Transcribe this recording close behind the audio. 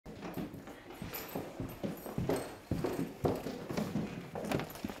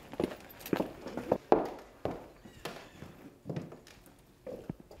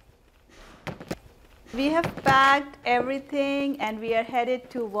We have packed everything and we are headed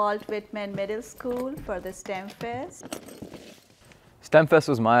to Walt Whitman Middle School for the STEM Fest. STEM Fest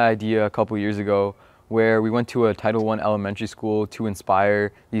was my idea a couple years ago, where we went to a Title I elementary school to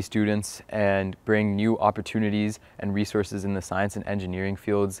inspire these students and bring new opportunities and resources in the science and engineering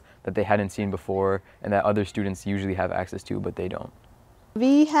fields that they hadn't seen before and that other students usually have access to, but they don't.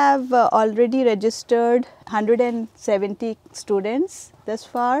 We have already registered 170 students thus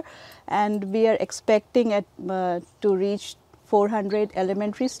far, and we are expecting to reach 400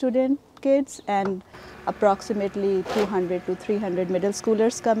 elementary student kids and approximately 200 to 300 middle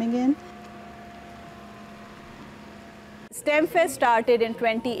schoolers coming in. STEM Fest started in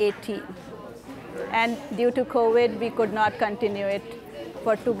 2018, and due to COVID, we could not continue it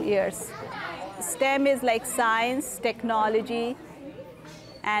for 2 years. STEM is like science, technology,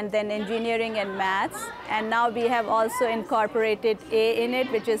 and then engineering and maths. And now we have also incorporated A in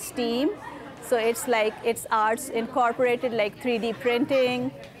it, which is STEAM. So it's like it's arts incorporated, like 3D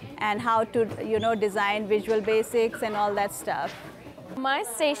printing and how to, design visual basics and all that stuff. My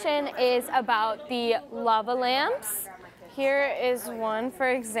station is about the lava lamps. Here is one, for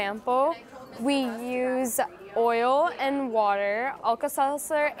example. We use oil and water,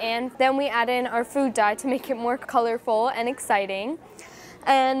 Alka-Seltzer, and then we add in our food dye to make it more colorful and exciting.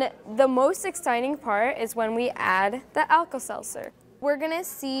 And the most exciting part is when we add the Alka-Seltzer. We're gonna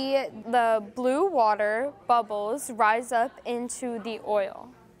see the blue water bubbles rise up into the oil.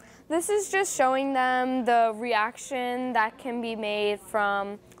 This is just showing them the reaction that can be made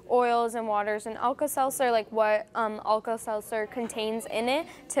from oils and waters and Alka-Seltzer, like what Alka-Seltzer contains in it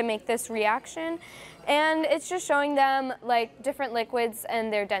to make this reaction. And it's just showing them like different liquids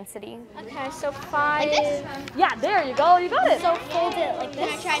and their density. Okay, so 5. Like this? Yeah, there you go, you got it. So fold it like this.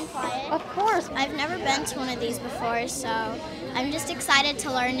 Can I try and fly it? Of course. I've never been to one of these before, so I'm just excited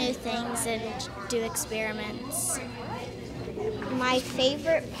to learn new things and do experiments. My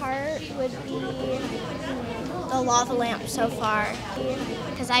favorite part would be the lava lamp so far,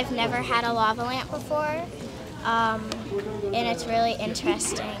 because I've never had a lava lamp before, and it's really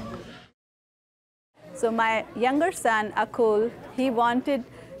interesting. So my younger son, Akul, he wanted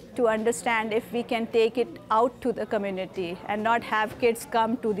to understand if we can take it out to the community and not have kids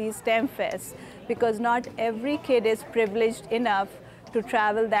come to these STEM fests, because not every kid is privileged enough to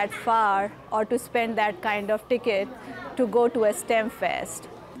travel that far or to spend that kind of ticket to go to a STEM fest.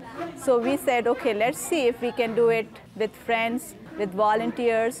 So we said, okay, let's see if we can do it with friends, with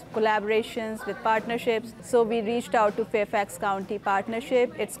volunteers, collaborations, with partnerships. So we reached out to Fairfax County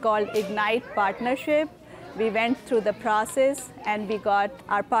Partnership. It's called Ignite Partnership. We went through the process and we got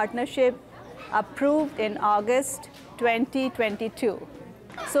our partnership approved in August 2022.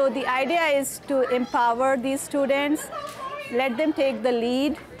 So the idea is to empower these students, let them take the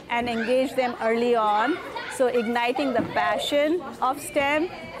lead and engage them early on. So igniting the passion of STEM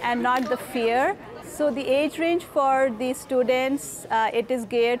and not the fear. So the age range for these students, it is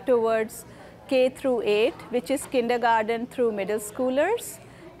geared towards K through 8, which is kindergarten through middle schoolers.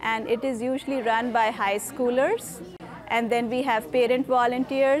 And it is usually run by high schoolers. And then we have parent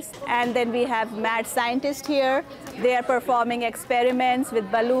volunteers. And then we have mad scientists here. They are performing experiments with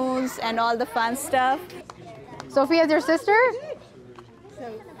balloons and all the fun stuff. Sophia's your sister?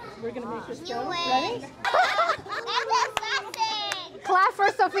 So we're going to make this go. Ready? Clap for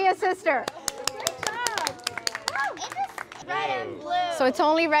Sophia's sister. Red and blue. So it's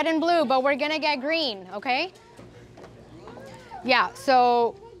only red and blue, but we're gonna get green, okay? Yeah,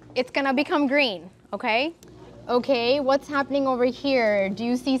 so it's gonna become green, okay? Okay, what's happening over here? Do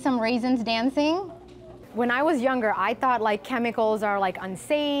you see some raisins dancing? When I was younger, I thought like chemicals are like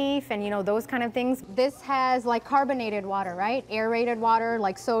unsafe and those kind of things. This has like carbonated water, right? Aerated water,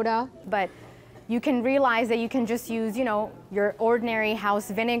 like soda, but you can realize that you can just use, your ordinary house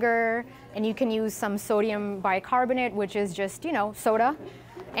vinegar, and you can use some sodium bicarbonate, which is just, soda.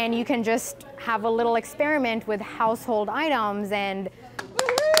 And you can just have a little experiment with household items, and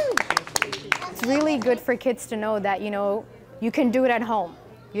it's really good for kids to know that, you can do it at home.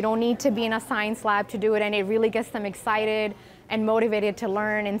 You don't need to be in a science lab to do it, and it really gets them excited and motivated to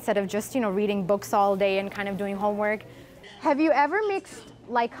learn instead of just, reading books all day and kind of doing homework. Have you ever mixed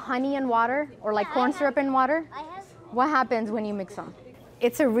like honey and water or like corn syrup and water? I have. What happens when you mix them?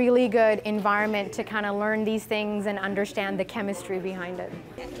 It's a really good environment to kind of learn these things and understand the chemistry behind it.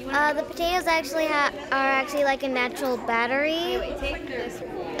 The potatoes are actually like a natural battery.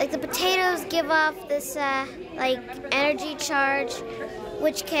 Like the potatoes give off this like energy charge,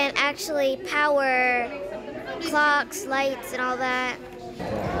 which can actually power clocks, lights, and all that.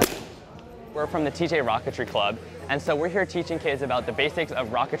 We're from the TJ Rocketry Club, and so we're here teaching kids about the basics of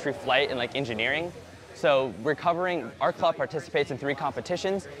rocketry flight and like engineering. So our club participates in 3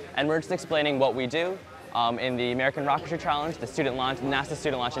 competitions, and we're just explaining what we do in the American Rocketry Challenge, the NASA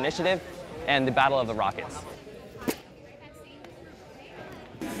Student Launch Initiative, and the Battle of the Rockets.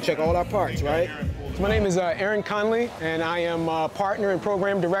 Check all our parts, right? So my name is Aaron Conley, and I am partner and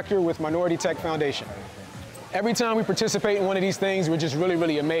program director with Minority Tech Foundation. Every time we participate in one of these things, we're just really,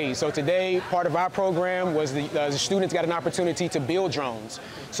 really amazed. So today, part of our program was the students got an opportunity to build drones.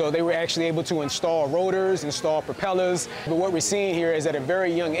 So they were actually able to install rotors, install propellers. But what we're seeing here is at a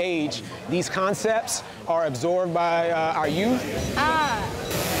very young age, these concepts are absorbed by our youth.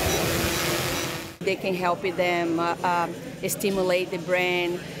 They can help them stimulate the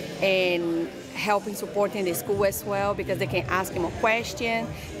brain and helping supporting the school as well, because they can ask them a question,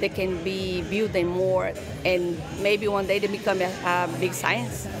 they can build them more, and maybe one day they become a big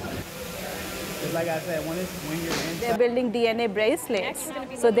science. Like I said, when you're inside, they're building DNA bracelets,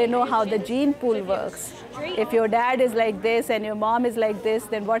 so they know how the gene pool works. If your dad is like this and your mom is like this,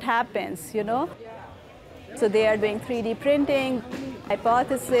 then what happens, you know? So they are doing 3D printing,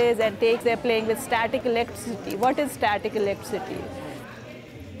 hypothesis, and they're playing with static electricity. What is static electricity?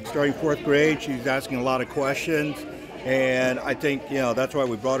 Starting 4th grade, she's asking a lot of questions, and I think, you know, that's why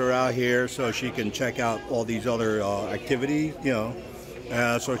we brought her out here, so she can check out all these other activities, you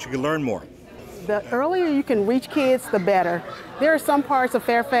know, so she can learn more. The earlier you can reach kids, the better. There are some parts of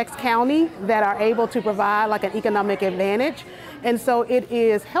Fairfax County that are able to provide like an economic advantage, and so it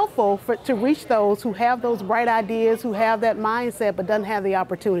is helpful to reach those who have those bright ideas, who have that mindset but doesn't have the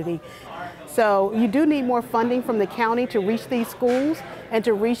opportunity. So you do need more funding from the county to reach these schools and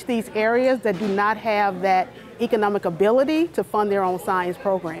to reach these areas that do not have that economic ability to fund their own science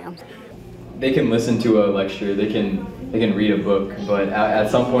programs. They can listen to a lecture, they can read a book, but at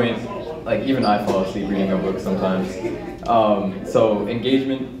some point, like even I fall asleep reading a book sometimes. So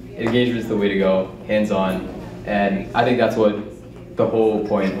engagement is the way to go, hands-on, and I think that's what the whole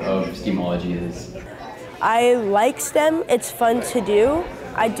point of Steamology is. I like STEM, it's fun to do.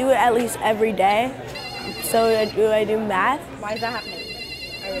 I do it at least every day. So I do math. Why is that happening?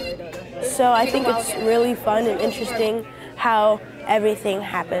 I really don't know. So I think it's really fun and interesting how everything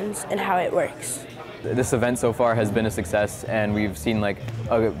happens and how it works. This event so far has been a success, and we've seen like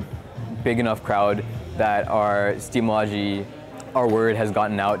a big enough crowd that our Steamology, our word has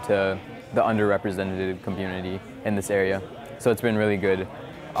gotten out to the underrepresented community in this area. So it's been really good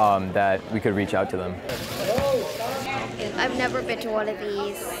that we could reach out to them. I've never been to one of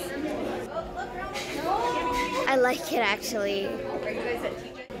these. I like it actually.